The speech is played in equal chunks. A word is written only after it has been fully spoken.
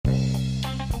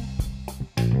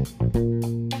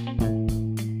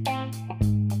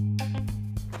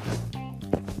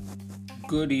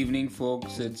Good evening,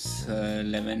 folks. It's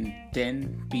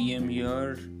 11:10 p.m.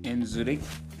 here in Zurich.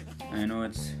 I know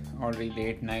it's already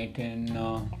late night in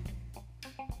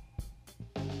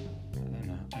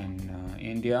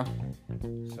India.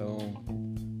 So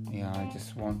yeah, I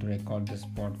just want to record this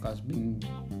podcast.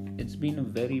 It's been a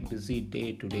very busy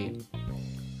day today.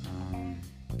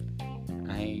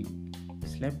 I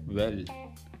slept well.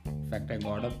 In fact, I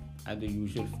got up at the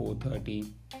usual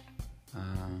 4:30.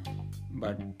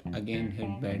 But again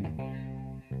hit bed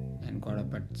and got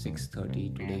up at 6:30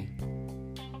 today.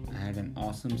 I had an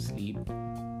awesome sleep.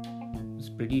 Was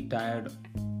pretty tired,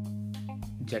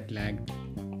 jet lagged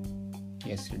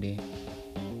yesterday,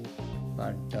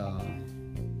 but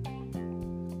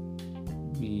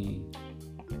we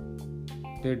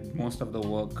did most of the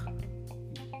work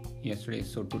yesterday,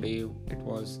 so today it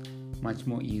was much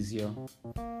more easier.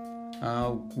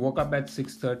 Woke up at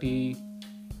 6:30,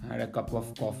 had a cup of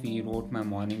coffee, wrote my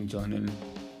morning journal,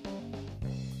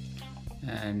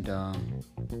 and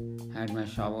had my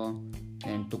shower,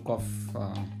 and took off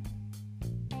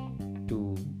to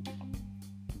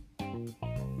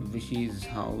Vishy's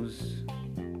house,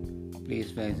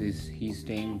 place where he's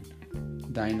staying,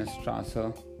 Deinerstrasse.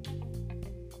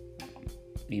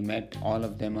 We met all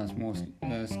of them as most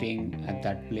staying at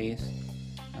that place.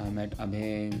 I met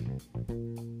Abhay,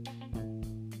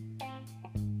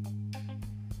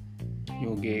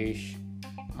 Yogesh,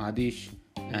 Adish,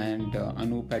 and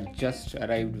Anup had just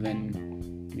arrived when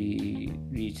we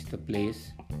reached the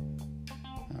place.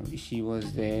 She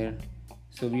was there,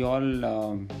 so we all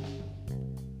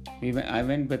I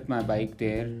went with my bike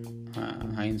there,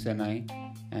 Heinz and I,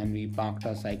 and we parked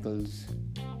our cycles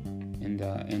in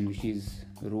Vishy's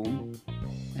room,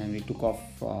 and we took off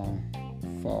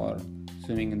for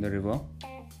swimming in the river.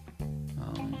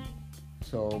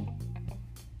 So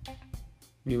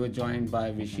we were joined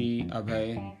by Vishy, Abhay,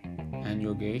 and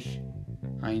Yogesh,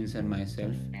 Heinz, and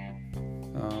myself.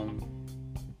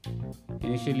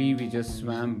 Initially, we just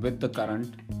swam with the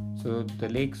current. So the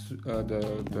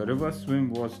the river swim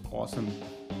was awesome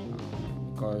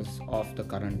because of the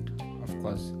current, of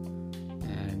course,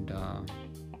 and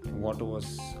water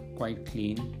was quite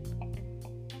clean.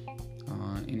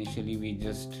 Initially, we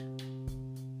just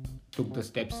took the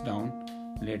steps down.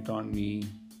 Later on, we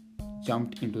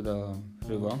jumped into the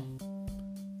river,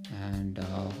 and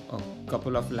a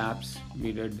couple of laps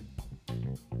we did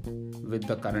with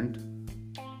the current,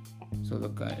 so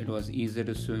it was easier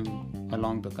to swim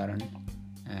along the current.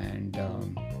 And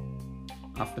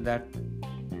after that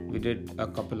we did a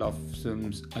couple of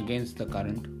swims against the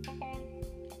current.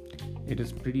 It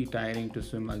is pretty tiring to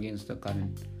swim against the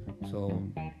current, so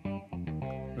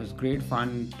it was great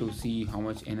fun to see how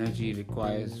much energy it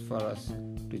requires for us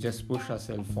to just push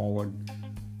ourselves forward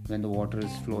when the water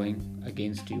is flowing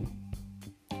against you.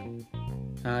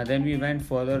 Then we went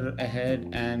further ahead,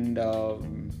 and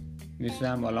we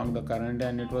swam along the current,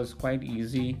 and it was quite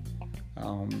easy.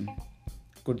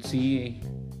 Could see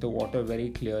the water very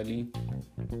clearly.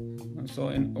 So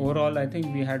overall, I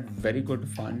think we had very good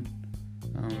fun.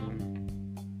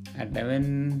 At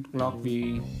 11 o'clock,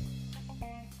 we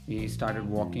started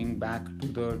walking back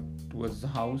towards the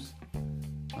house.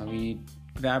 We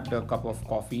grabbed a cup of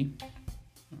coffee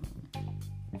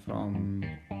from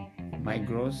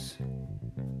Migros,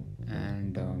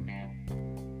 and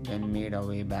then made our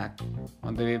way back.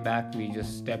 On the way back, we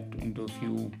just stepped into a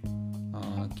few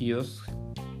kiosks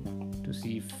to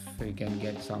see if we can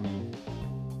get some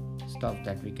stuff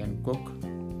that we can cook.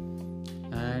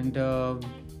 And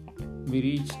we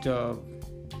reached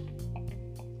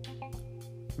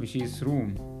Vishy's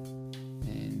room,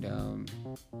 and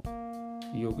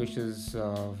Yogesh's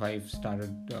wife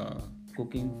started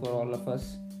cooking for all of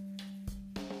us.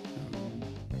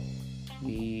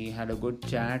 We had a good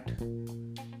chat.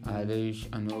 Adish,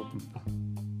 Anup,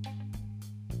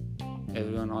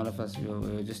 everyone, all of us, we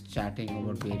were just chatting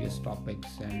about various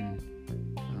topics, and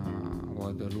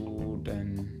about the route,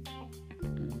 and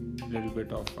a little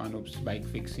bit of Anup's bike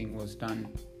fixing was done.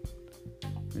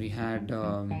 We had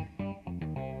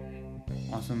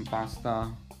awesome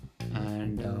pasta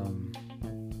and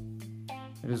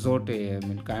risotto,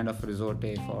 kind of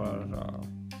risotto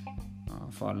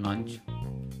for lunch.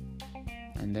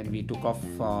 And then we took off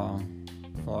for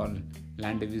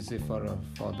Landivisier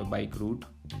for the bike route.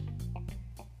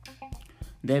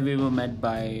 There we were met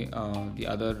by the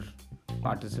other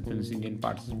Indian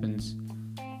participants,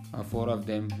 4 of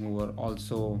them who were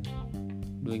also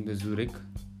doing the Zurich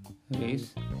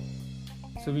race.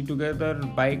 So we together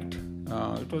biked.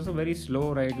 It was a very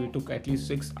slow ride. We took at least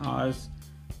 6 hours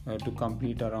to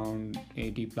complete around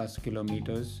 80 plus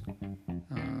kilometers.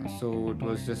 So it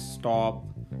was just stop,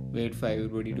 wait for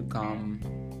everybody to come,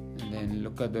 and then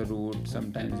look at the route.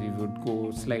 Sometimes we would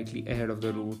go slightly ahead of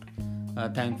the route.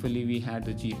 Thankfully, we had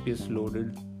the GPS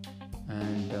loaded,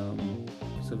 and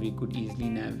so we could easily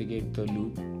navigate the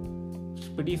loop. It's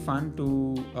pretty fun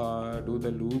to do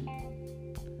the loop.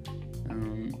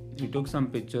 We took some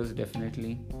pictures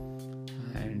definitely,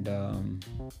 and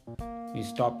we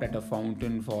stopped at a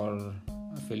fountain for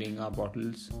filling our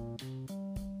bottles.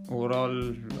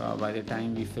 Overall, by the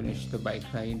time we finished the bike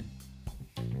ride,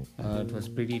 it was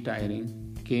pretty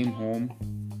tiring. Came home,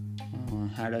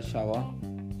 had a shower,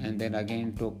 and then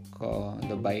again took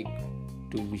the bike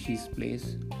to Vishy's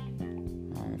place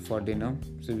for dinner.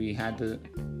 So we had the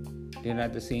dinner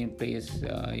at the same place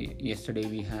yesterday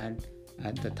we had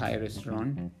at the Thai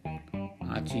restaurant,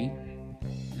 Achi,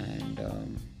 and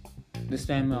this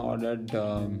time I ordered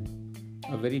a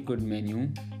very good menu.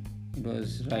 It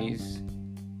was rice,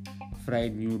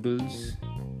 fried noodles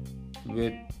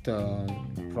with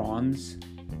prawns,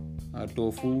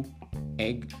 tofu,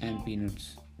 egg and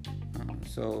peanuts.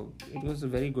 So it was a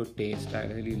very good taste. I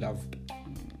really loved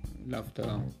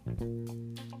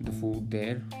the food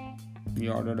there. We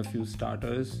ordered a few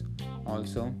starters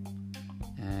also,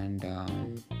 and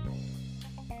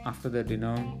after the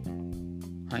dinner,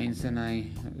 Heinz and I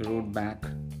rode back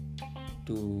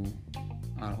to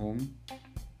our home.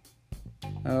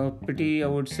 I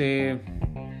would say,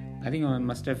 I think I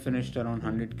must have finished around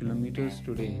 100 kilometers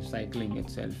today cycling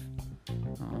itself.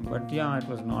 But yeah, it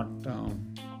was not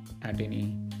at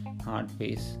any hard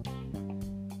pace.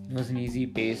 It was an easy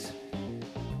pace.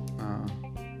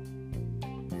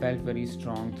 Felt very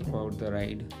strong throughout the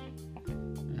ride,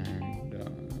 and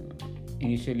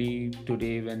initially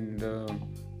today when the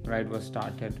ride was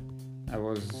started, I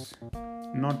was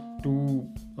not too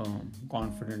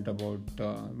confident about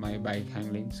my bike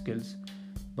handling skills,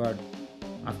 but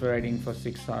after riding for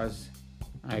 6 hours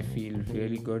I feel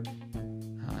really good.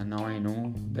 Now I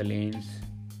know the lanes,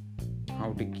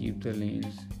 how to keep the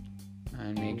lanes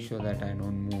and make sure that I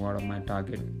don't move out of my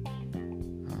target.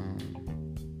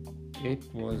 It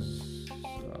was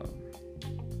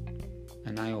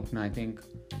an eye-opener. I think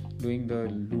doing the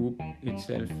loop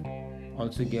itself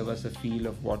also gave us a feel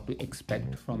of what to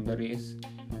expect from the race.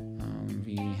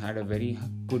 We had a very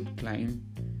good climb,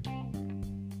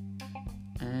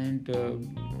 and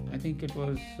I think it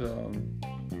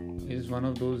is one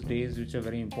of those days which are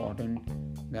very important,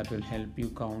 that will help you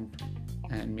count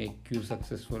and make you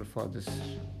successful for this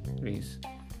race.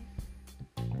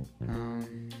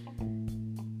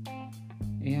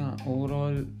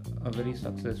 Overall a very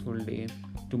successful day.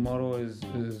 Tomorrow is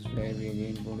where we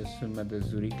again going to swim at the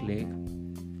Zurich Lake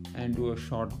and do a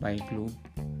short bike loop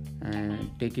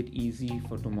and take it easy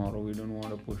for tomorrow. We don't want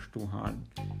to push too hard.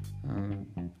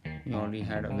 We already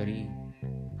had a very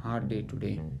hard day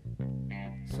today,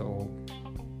 so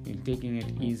we're taking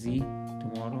it easy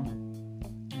tomorrow,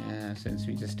 since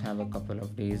we just have a couple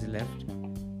of days left,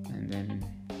 and then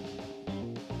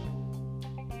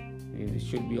we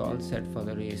should be all set for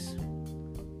the race.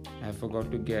 I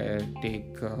forgot to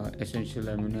take essential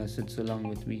amino acids along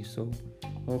with me, so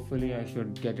hopefully I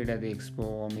should get it at the expo,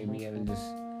 or maybe I will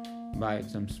just buy at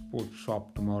some sports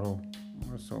shop tomorrow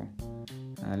or so.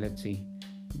 Let's see.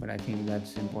 But I think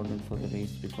that's important for the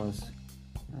race, because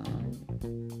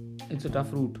it's a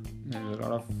tough route. There's a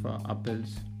lot of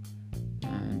uphills,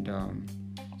 and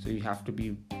so you have to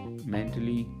be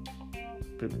mentally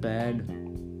prepared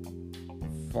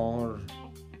for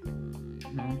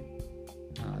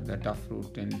the tough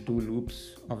route, and 2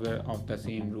 loops of the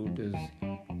same route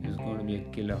is going to be a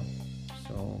killer.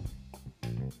 So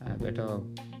I better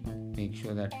make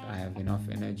sure that I have enough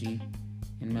energy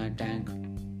in my tank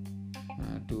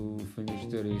to finish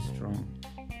the race strong.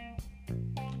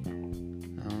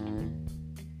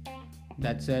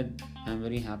 That said, I'm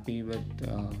very happy with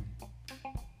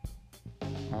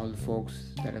all the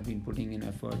folks that have been putting in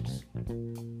efforts,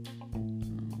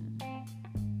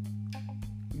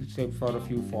 except for a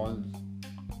few falls.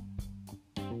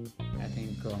 I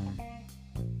think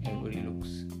everybody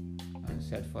looks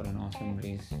set for an awesome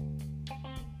race.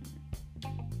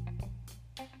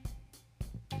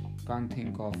 Can't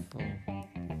think of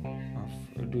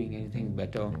doing anything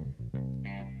better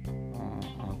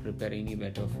or preparing any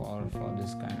better for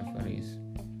this kind of a race.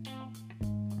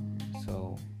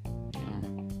 So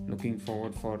looking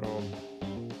forward for a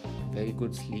very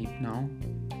good sleep now,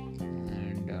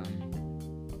 and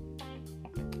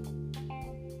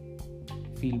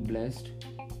feel blessed.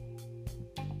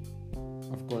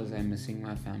 Of course, I'm missing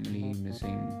my family,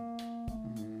 missing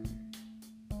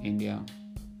India,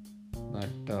 but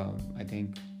I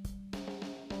think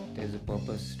there's a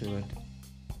purpose to it,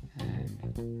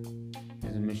 and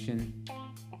there's a mission,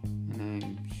 and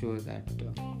I'm sure that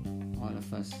all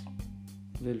of us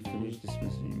will finish this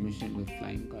mission with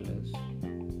flying colors.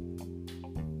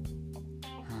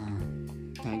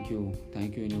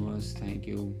 Thank you universe, thank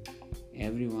you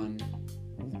everyone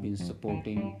who's been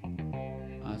supporting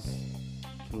us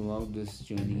throughout this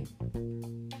journey.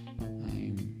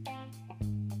 I'm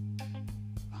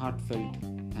heartfelt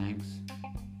thanks.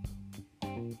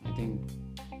 I think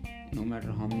no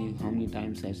matter how many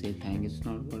times I say thank, it's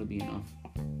not going to be enough,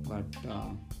 but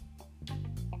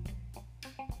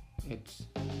it's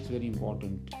very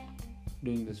important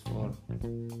doing this for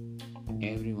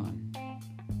everyone,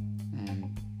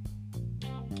 and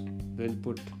we'll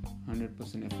put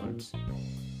 100% efforts,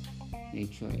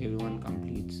 make sure everyone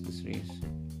completes this race.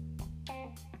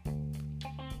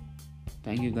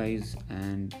 Thank you guys,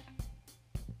 and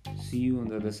see you on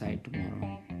the other side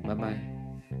tomorrow. Bye bye.